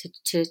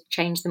to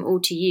change them all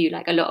to you,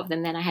 like a lot of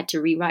them, then I had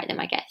to rewrite them,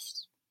 I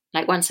guess.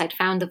 Like once I'd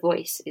found the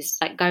voice, is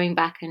like going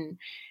back and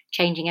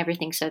changing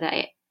everything so that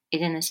it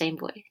is in the same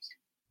voice.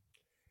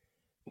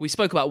 We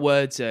spoke about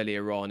words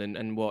earlier on,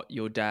 and what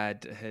your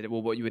dad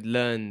what you had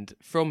learned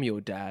from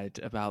your dad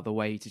about the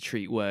way to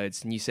treat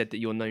words, and you said that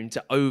you're known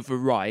to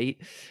overwrite.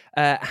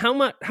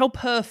 How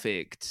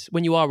perfect,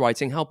 when you are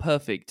writing, how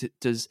perfect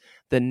does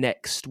the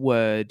next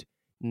word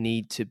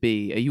need to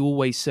be? Are you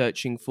always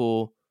searching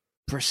for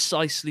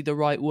precisely the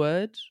right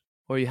word,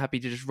 or are you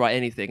happy to just write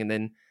anything and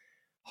then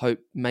hope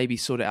maybe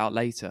sort it out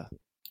later?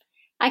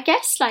 I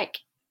guess like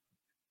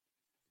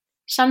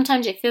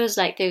sometimes it feels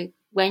like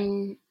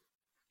when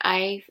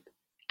I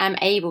am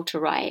able to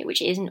write,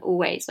 which isn't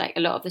always, like a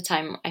lot of the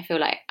time I feel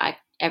like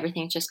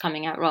everything's just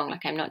coming out wrong,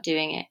 like I'm not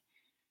doing it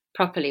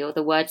properly, or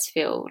the words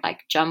feel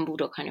like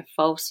jumbled or kind of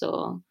false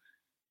or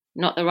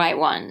not the right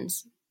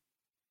ones.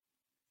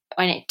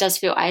 When it does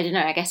feel, I don't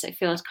know, I guess it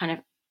feels kind of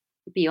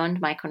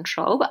beyond my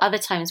control. But other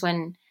times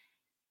when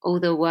all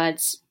the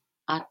words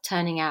are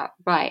turning out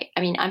right,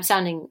 I mean, I'm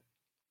sounding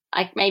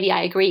like maybe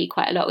I agree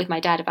quite a lot with my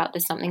dad about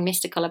there's something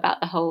mystical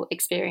about the whole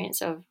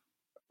experience of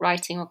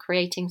writing or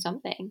creating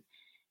something.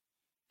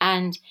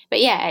 But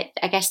yeah,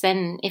 I guess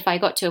then if I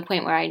got to a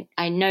point where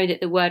I know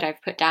that the word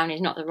I've put down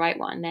is not the right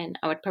one, then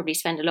I would probably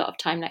spend a lot of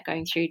time like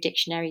going through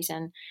dictionaries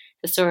and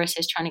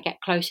thesauruses trying to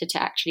get closer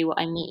to actually what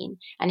I mean.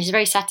 And it's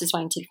very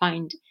satisfying to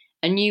find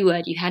a new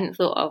word you hadn't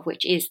thought of,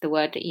 which is the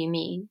word that you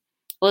mean.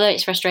 Although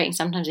it's frustrating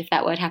sometimes if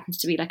that word happens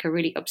to be like a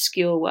really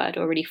obscure word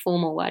or a really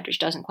formal word which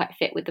doesn't quite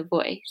fit with the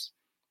voice.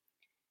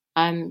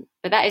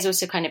 But that is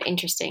also kind of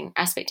interesting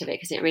aspect of it,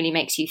 because it really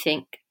makes you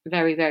think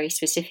very, very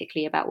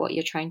specifically about what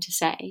you're trying to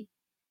say.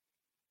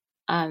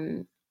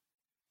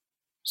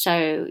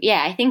 So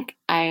yeah, I think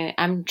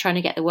I'm trying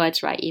to get the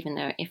words right, even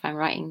though if I'm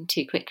writing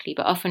too quickly.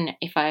 But often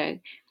if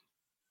I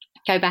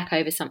go back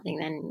over something,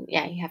 then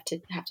yeah, you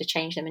have to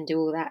change them and do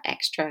all that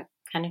extra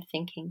kind of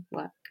thinking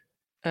work.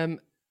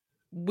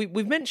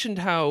 We've mentioned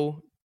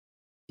how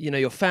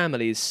your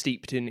family is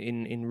steeped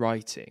in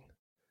writing.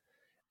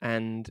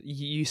 And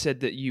you said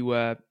that you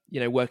were,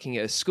 working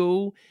at a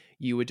school,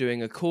 you were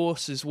doing a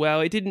course as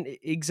well. It didn't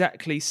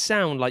exactly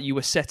sound like you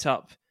were set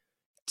up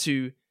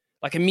to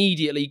like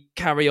immediately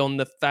carry on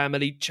the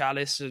family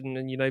chalice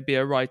and be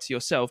a writer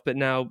yourself. But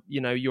now,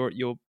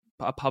 you're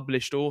a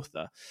published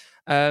author.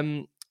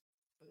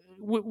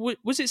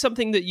 Was it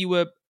something that you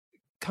were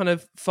kind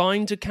of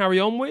fine to carry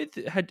on with?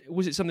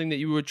 Was it something that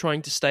you were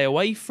trying to stay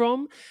away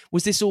from?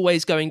 Was this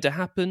always going to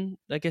happen,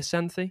 I guess,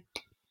 Xanthi?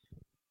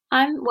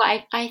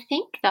 Well, I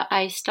think that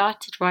I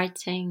started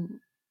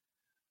writing,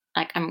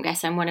 like, I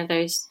guess I'm one of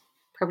those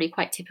probably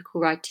quite typical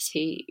writers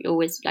who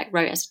always like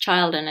wrote as a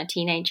child and a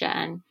teenager.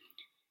 And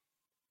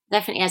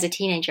definitely as a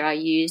teenager, I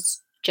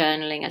used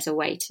journaling as a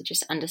way to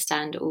just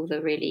understand all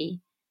the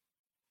really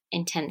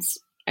intense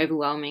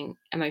overwhelming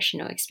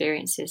emotional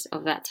experiences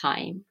of that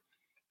time,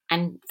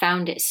 and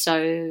found it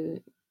so,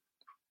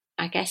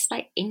 I guess,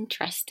 like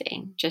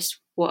interesting, just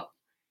what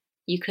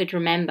you could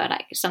remember,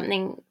 like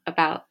something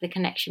about the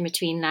connection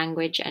between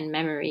language and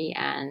memory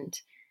and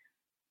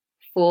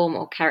form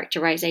or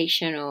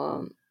characterization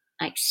or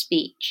like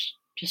speech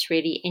just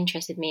really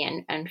interested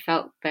me and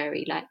felt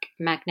very like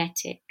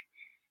magnetic.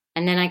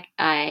 And then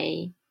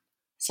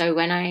so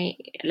when I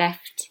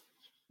left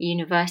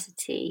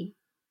university,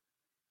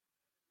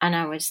 and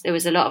there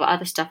was a lot of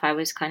other stuff I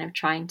was kind of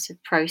trying to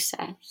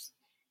process,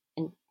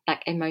 and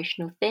like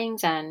emotional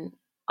things and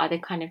other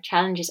kind of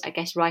challenges, I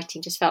guess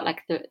writing just felt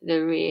like the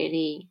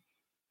really,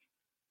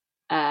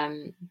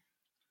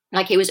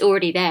 like it was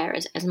already there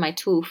as my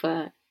tool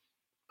for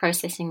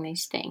processing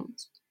these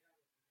things.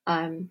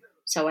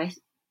 So I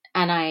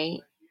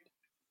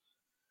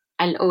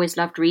always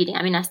loved reading.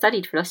 I mean, I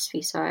studied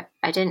philosophy, so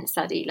I didn't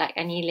study like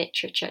any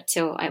literature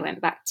till I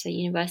went back to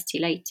university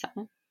later.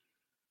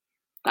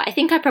 But I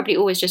think I probably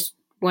always just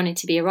wanted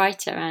to be a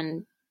writer,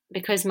 and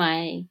because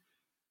my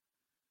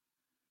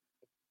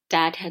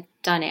dad had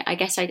done it, I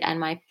guess and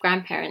my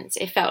grandparents,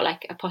 it felt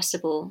like a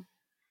possible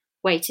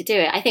way to do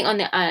it. I think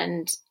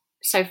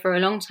so for a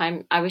long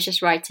time, I was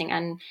just writing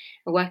and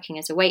working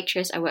as a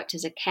waitress. I worked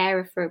as a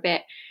carer for a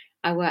bit.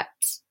 I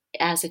worked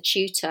as a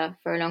tutor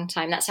for a long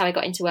time. That's how I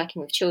got into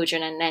working with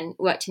children, and then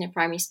worked in a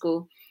primary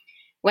school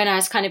when I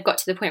was kind of got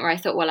to the point where I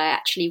thought, well, I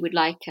actually would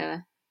like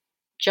a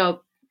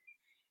job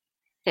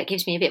that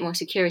gives me a bit more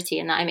security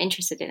and that I'm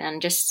interested in.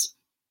 And just,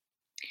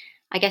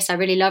 I guess I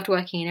really loved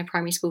working in a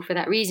primary school for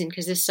that reason,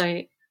 because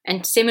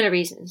and similar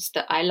reasons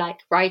that I like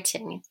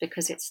writing. It's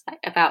because it's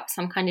like about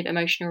some kind of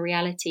emotional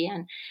reality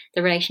and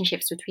the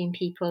relationships between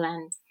people,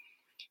 and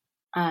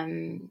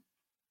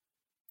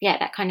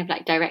that kind of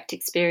like direct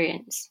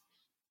experience,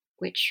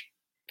 which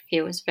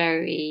feels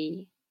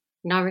very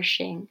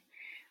nourishing.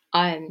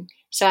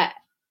 That's why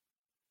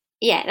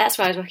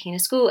I was working in a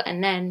school,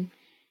 and then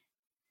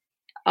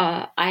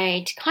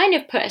I'd kind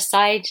of put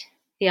aside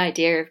the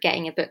idea of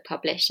getting a book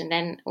published, and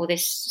then all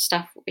this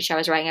stuff which I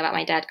was writing about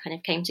my dad kind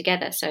of came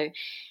together. So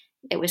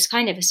it was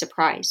kind of a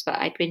surprise, but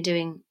I'd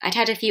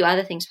had a few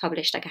other things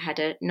published. Like I had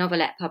a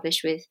novelette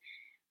published with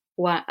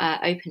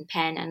Open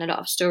Pen, and a lot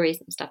of stories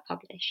and stuff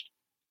published.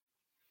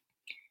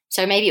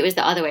 So maybe it was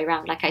the other way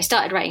around. Like I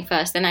started writing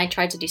first, then I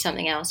tried to do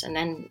something else, and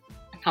then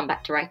I come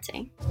back to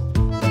writing.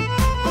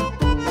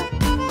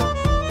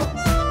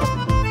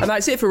 And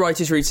that's it for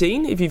Writer's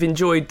Routine. If you've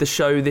enjoyed the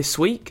show this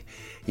week,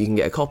 you can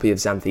get a copy of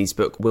Xanthi's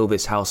book, Will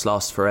This House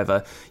Last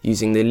Forever,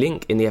 using the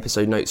link in the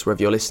episode notes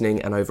wherever you're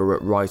listening, and over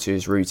at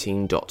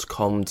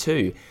writersroutine.com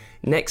too.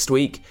 Next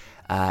week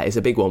is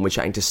a big one. We're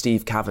chatting to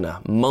Steve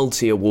Kavanagh,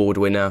 multi-award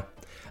winner,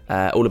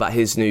 all about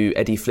his new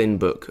Eddie Flynn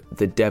book,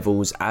 The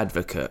Devil's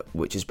Advocate,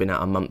 which has been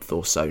out a month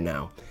or so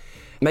now.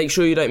 Make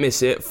sure you don't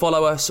miss it.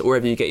 Follow us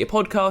wherever you get your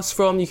podcasts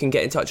from. You can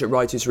get in touch at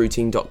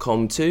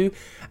writersroutine.com too,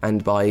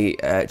 and by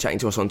chatting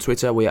to us on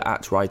Twitter, we are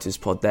at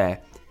WritersPod there.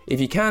 If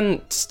you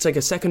can, take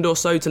a second or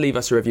so to leave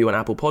us a review on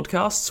Apple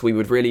Podcasts, we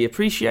would really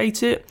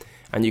appreciate it.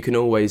 And you can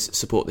always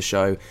support the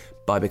show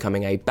by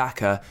becoming a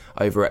backer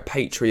over at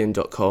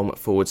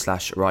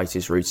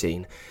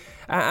patreon.com/writersroutine.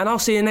 And I'll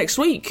see you next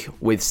week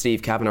with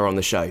Steve Kavanagh on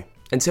the show.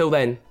 Until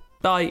then,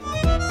 bye.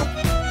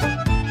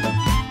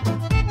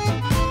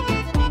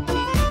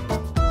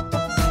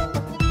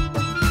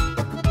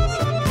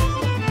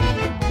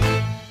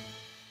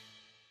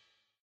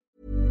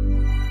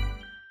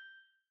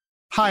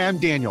 Hi, I'm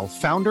Daniel,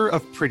 founder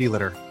of Pretty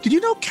Litter. Did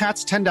you know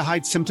cats tend to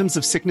hide symptoms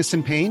of sickness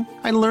and pain?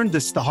 I learned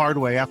this the hard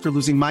way after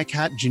losing my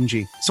cat,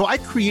 Gingy. So I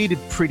created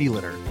Pretty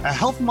Litter, a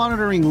health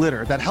monitoring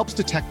litter that helps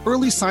detect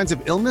early signs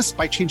of illness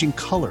by changing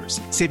colors,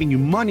 saving you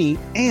money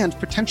and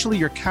potentially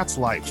your cat's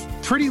life.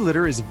 Pretty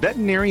Litter is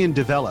veterinarian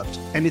developed,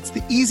 and it's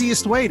the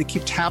easiest way to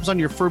keep tabs on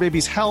your fur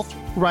baby's health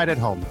right at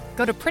home.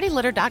 Go to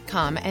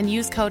prettylitter.com and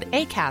use code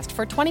ACAST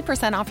for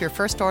 20% off your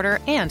first order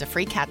and a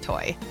free cat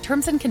toy.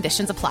 Terms and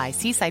conditions apply.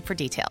 See site for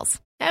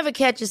details. Ever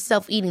catch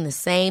yourself eating the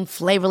same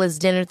flavorless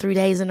dinner 3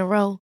 days in a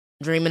row?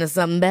 Dreaming of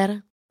something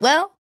better?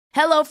 Well,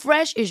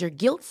 HelloFresh is your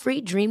guilt-free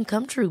dream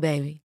come true,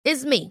 baby.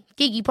 It's me,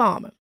 Keke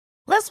Palmer.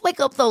 Let's wake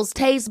up those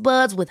taste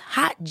buds with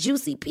hot,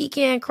 juicy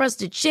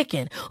pecan-crusted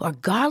chicken or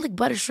garlic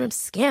butter shrimp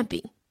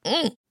scampi.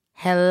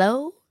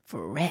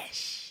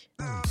 HelloFresh.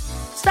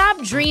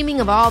 Stop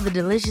dreaming of all the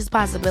delicious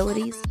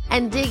possibilities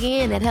and dig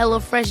in at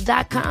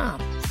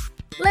HelloFresh.com.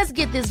 Let's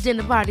get this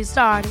dinner party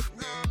started.